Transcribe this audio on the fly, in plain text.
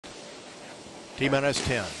T-minus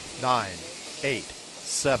 10, 9, 8,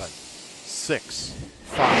 7, 6,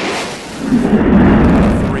 5,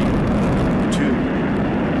 3, 2, 1,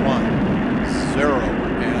 0,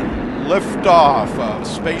 and liftoff of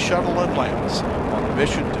Space Shuttle Atlantis on a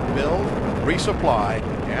mission to build, resupply,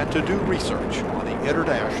 and to do research on the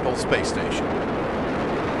International Space Station.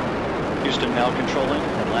 Houston now controlling.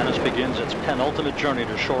 Atlantis begins its penultimate journey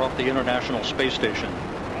to shore up the International Space Station.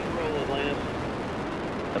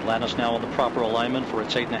 Atlantis now in the proper alignment for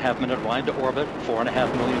its 8.5-minute ride to orbit.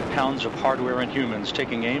 4.5 million pounds of hardware and humans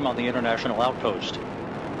taking aim on the International Outpost.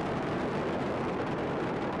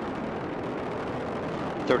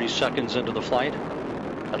 30 seconds into the flight.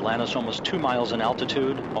 Atlantis almost 2 miles in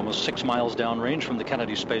altitude, almost 6 miles downrange from the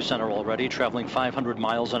Kennedy Space Center already, traveling 500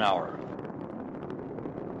 miles an hour.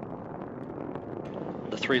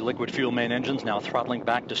 The 3 liquid fuel main engines now throttling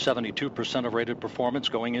back to 72% of rated performance,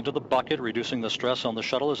 going into the bucket, reducing the stress on the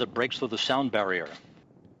shuttle as it breaks through the sound barrier.